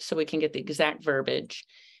so we can get the exact verbiage?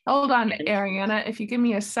 Hold on, Ariana. If you give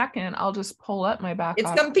me a second, I'll just pull up my back.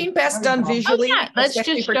 It's something best done visually. Oh, yeah. Let's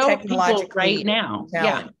just show people right now.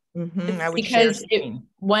 Yeah. Mm-hmm. I would because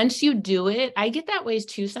once you do it, I get that ways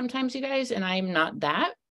too sometimes, you guys, and I'm not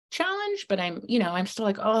that challenged, but I'm still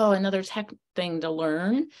another tech thing to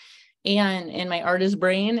learn. and in my artist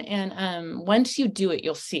brain. And once you do it,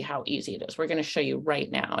 you'll see how easy it is. We're going to show you right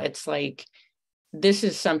now. It's like, this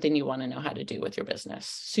is something you want to know how to do with your business.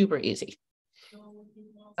 Super easy.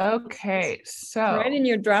 Okay, so Right in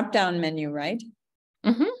your drop-down menu, right?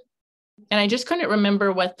 Mm-hmm. And I just couldn't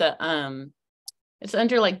remember what the it's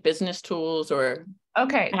under like business tools, or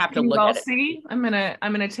okay, I have to can you look all at it. see? I'm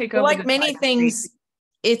gonna take Well, over. like many things,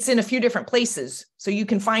 it's in a few different places, so you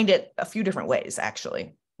can find it a few different ways,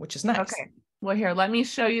 actually, which is nice. Okay. Well, here, let me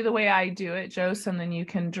show you the way I do it, Jose, and then you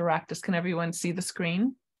can direct us. Can everyone see the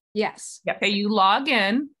screen? Yes. Okay, you log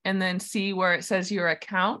in and then see where it says your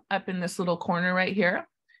account up in this little corner right here.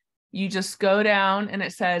 You just go down and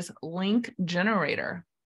it says link generator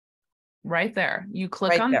right there. You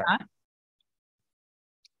click Right on there. that.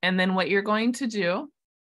 And then what you're going to do,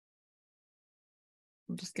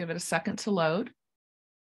 I'll just give it a second to load,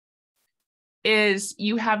 is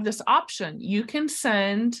you have this option. You can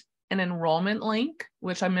send an enrollment link,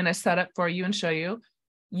 which I'm going to set up for you and show you.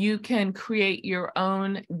 You can create your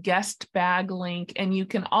own guest bag link, and you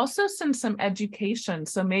can also send some education.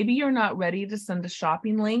 So maybe you're not ready to send a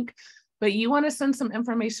shopping link, but you want to send some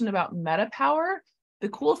information about MetaPower. The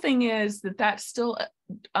cool thing is that that's still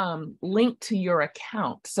linked to your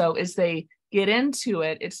account. So as they get into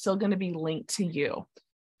it, it's still going to be linked to you.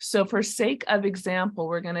 So for sake of example,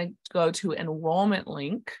 we're going to go to enrollment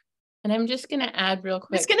link. And I'm just going to add real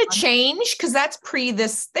quick. It's going to change because that's pre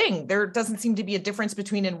this thing. There doesn't seem to be a difference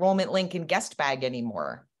between enrollment link and guest bag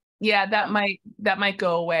anymore. Yeah, that might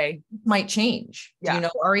go away. Might change. Yeah. Do you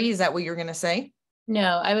know, Ari, is that what you're going to say?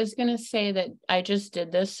 No, I was going to say that I just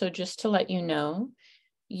did this. So just to let you know,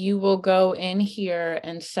 you will go in here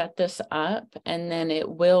and set this up, and then it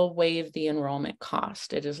will waive the enrollment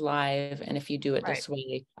cost. It is live. And if you do it this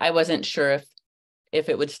way, I wasn't sure if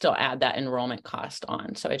it would still add that enrollment cost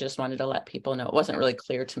on. So I just wanted to let people know. It wasn't really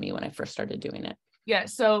clear to me when I first started doing it. Yeah,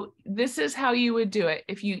 so this is how you would do it.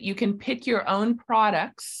 If you can pick your own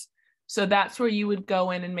products. So that's where you would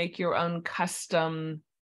go in and make your own custom,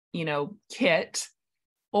 kit,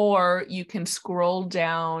 or you can scroll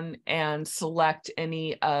down and select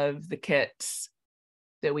any of the kits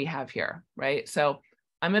that we have here, right? So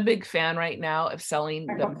I'm a big fan right now of selling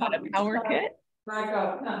the MetaPower kit.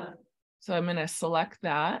 So I'm going to select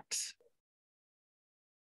that.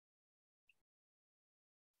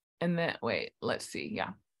 And then, wait, let's see.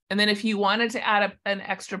 Yeah. And then if you wanted to add an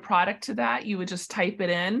extra product to that, you would just type it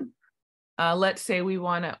in. Let's say we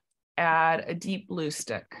want to add a deep blue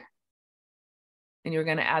stick. And you're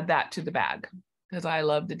going to add that to the bag because I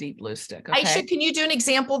love the deep blue stick. Okay? Aisha, can you do an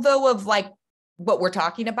example though of like what we're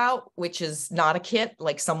talking about, which is not a kit,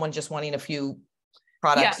 like someone just wanting a few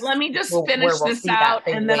products? Yeah, let me just finish this out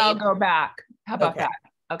and then I'll go back. How about that?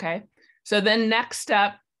 Okay. So then next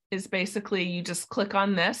step is basically you just click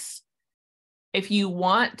on this. If you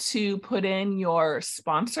want to put in your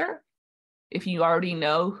sponsor, if you already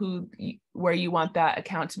know where you want that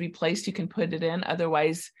account to be placed, you can put it in.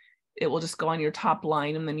 Otherwise, it will just go on your top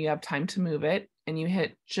line and then you have time to move it, and you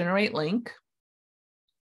hit generate link.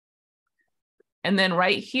 And then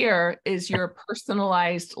right here is your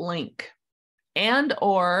personalized link,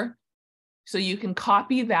 so you can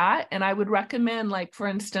copy that. And I would recommend, like, for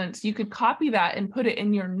instance, you could copy that and put it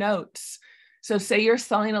in your notes. So say you're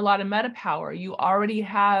selling a lot of MetaPower, you already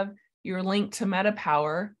have your link to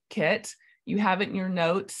MetaPower kit, you have it in your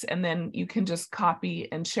notes, and then you can just copy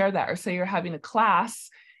and share that. Or say you're having a class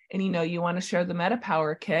and you want to share the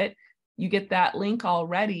MetaPower kit, you get that link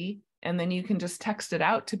already, and then you can just text it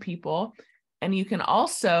out to people. And you can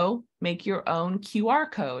also make your own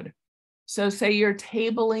QR code. So say you're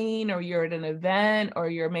tabling or you're at an event or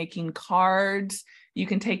you're making cards, you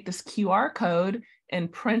can take this QR code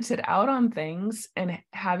and print it out on things and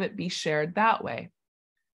have it be shared that way.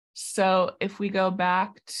 So if we go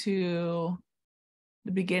back to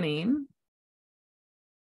the beginning,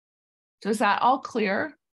 is that all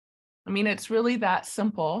clear? I mean, it's really that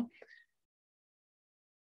simple.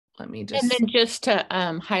 Let me just. And then just to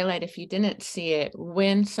highlight, if you didn't see it,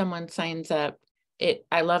 when someone signs up,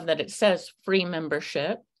 I love that it says free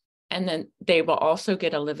membership, and then they will also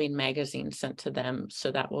get a living magazine sent to them.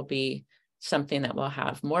 So that will be something that will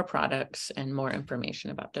have more products and more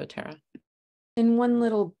information about doTERRA. In one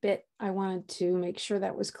little bit, I wanted to make sure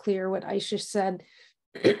that was clear what Aisha said.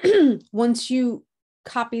 Once you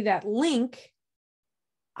copy that link,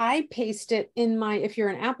 I paste it in if you're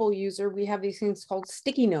an Apple user, we have these things called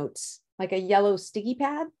sticky notes, like a yellow sticky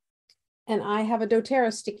pad. And I have a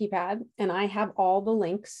doTERRA sticky pad, and I have all the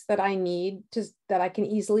links that I need that I can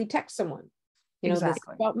easily text someone. You know, this is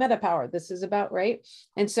about meta power. This is about, right?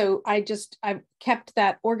 And so I've kept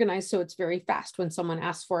that organized so it's very fast. When someone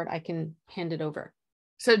asks for it, I can hand it over.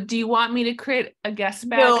 So do you want me to create a guest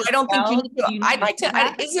badge? No, I don't think you need to. I'd like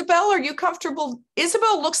to, Isabel, are you comfortable?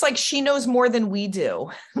 Isabel looks like she knows more than we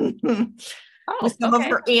do with some of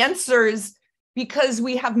her answers, because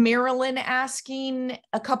we have Marilyn asking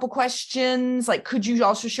a couple questions, like, could you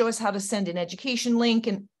also show us how to send an education link?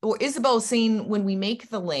 And or Isabel is saying, when we make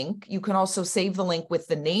the link, you can also save the link with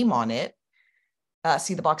the name on it.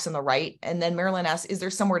 See the box on the right. And then Marilyn asks, is there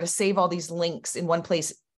somewhere to save all these links in one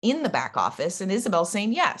place in the back office? And Isabel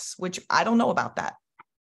saying yes, which I don't know about that.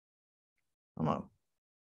 I don't know.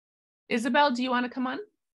 Isabel, do you want to come on?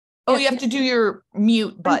 Oh, you have to do your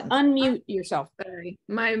mute button. Unmute yourself. Sorry,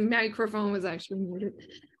 my microphone was actually muted.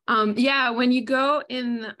 Yeah, when you go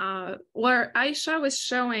in where Aisha was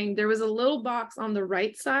showing, there was a little box on the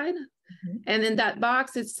right side. And in that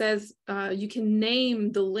box, it says you can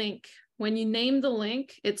name the link. When you name the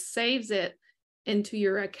link, it saves it into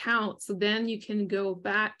your account. So then you can go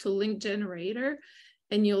back to link generator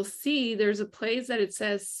and you'll see there's a place that it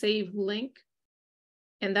says save link.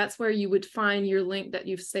 And that's where you would find your link that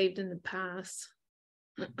you've saved in the past.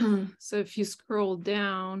 So if you scroll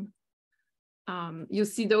down, you'll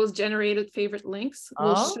see those generated favorite links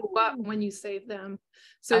will show up when you save them.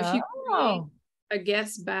 So if you create a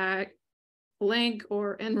guest bag link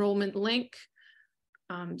or enrollment link,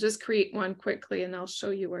 just create one quickly and I'll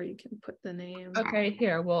show you where you can put the name. Okay,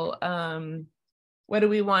 here. Well, what do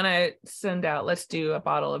we want to send out? Let's do a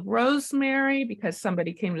bottle of rosemary because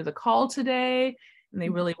somebody came to the call today and they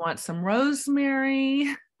really want some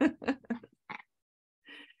rosemary.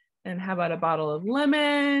 And how about a bottle of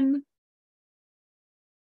lemon?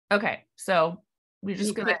 Okay, so we're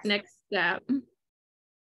just gonna click next step.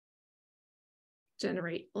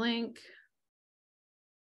 Generate link.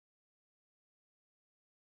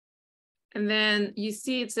 And then you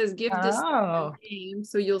see it says give this a name.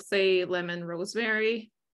 So you'll say lemon rosemary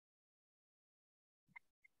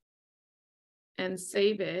and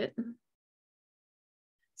save it.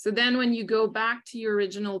 So then when you go back to your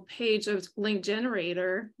original page of link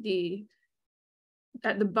generator,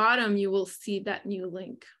 at the bottom, you will see that new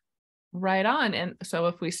link. Right on. And so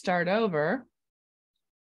if we start over.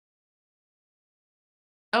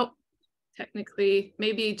 Oh, technically,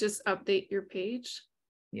 maybe just update your page.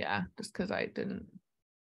 Yeah, just because I didn't.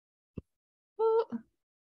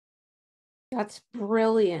 That's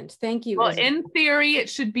brilliant. Thank you. Well, in theory, it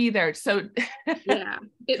should be there. So yeah,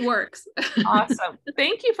 it works. Awesome.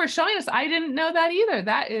 Thank you for showing us. I didn't know that either.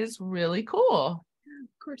 That is really cool.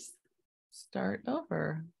 Of course. Start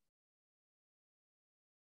over.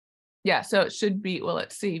 Yeah, so it should be, well,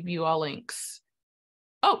 let's see, view all links.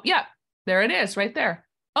 Oh, yeah, there it is right there.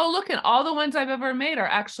 Oh, look, and all the ones I've ever made are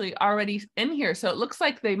actually already in here. So it looks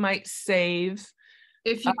like they might save.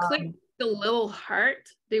 If you click the little heart,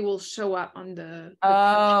 they will show up on the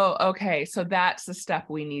okay. So that's the step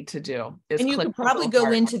we need to do. And you can probably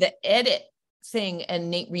go into the edit thing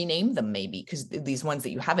and rename them maybe, because these ones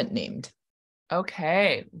that you haven't named.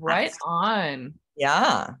 Okay, right on.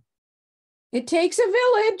 Yeah. It takes a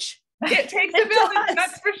village. It takes a village,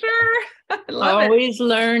 that's for sure. I love always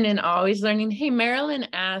learn and always learning. Hey, Marilyn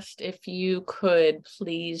asked if you could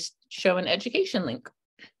please show an education link.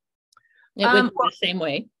 It would be the same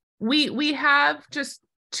way. We have just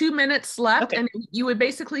 2 minutes left, okay. And you would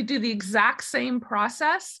basically do the exact same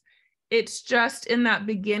process. It's just in that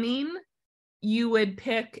beginning, you would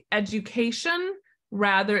pick education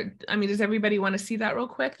rather. I mean, does everybody want to see that real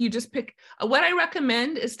quick? You just pick. What I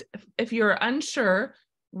recommend is if you're unsure,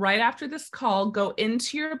 right after this call, go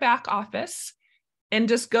into your back office and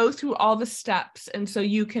just go through all the steps. And so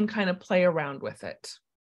you can kind of play around with it.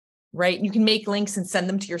 Right. You can make links and send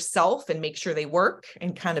them to yourself and make sure they work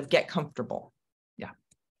and kind of get comfortable. Yeah.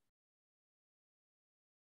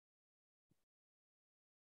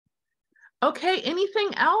 Okay.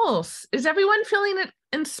 Anything else? Is everyone feeling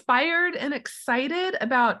inspired and excited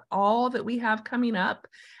about all that we have coming up?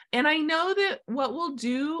 And I know that what we'll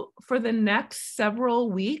do for the next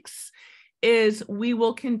several weeks is we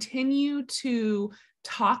will continue to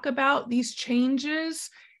talk about these changes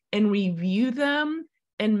and review them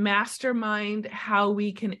and mastermind how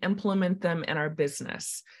we can implement them in our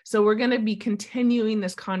business. So we're going to be continuing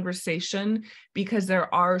this conversation because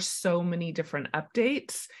there are so many different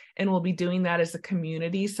updates, and we'll be doing that as a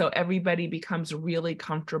community. So everybody becomes really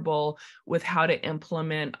comfortable with how to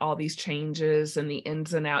implement all these changes and the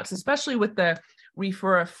ins and outs, especially with the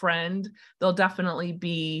refer a friend. There'll definitely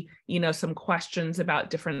be, some questions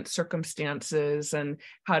about different circumstances and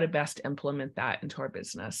how to best implement that into our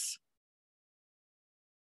business.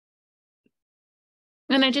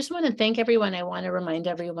 And I just want to thank everyone. I want to remind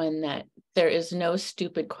everyone that there is no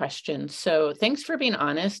stupid question. So thanks for being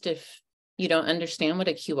honest. If you don't understand what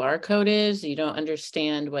a QR code is, you don't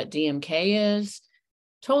understand what DMK is,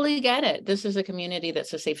 totally get it. This is a community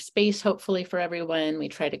that's a safe space, hopefully, for everyone. We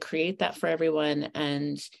try to create that for everyone.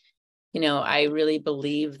 And, I really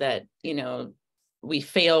believe that, we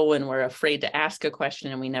fail when we're afraid to ask a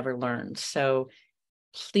question and we never learn. So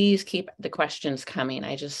please keep the questions coming.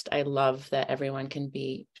 I love that everyone can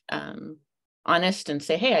be honest and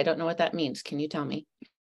say, hey, I don't know what that means. Can you tell me?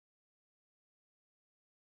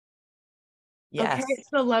 Yes. Okay, it's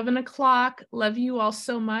 11 o'clock. Love you all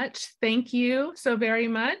so much. Thank you so very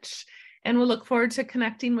much. And we'll look forward to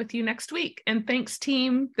connecting with you next week. And thanks,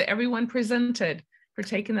 team, that everyone presented for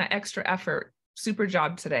taking that extra effort. Super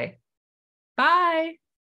job today. Bye.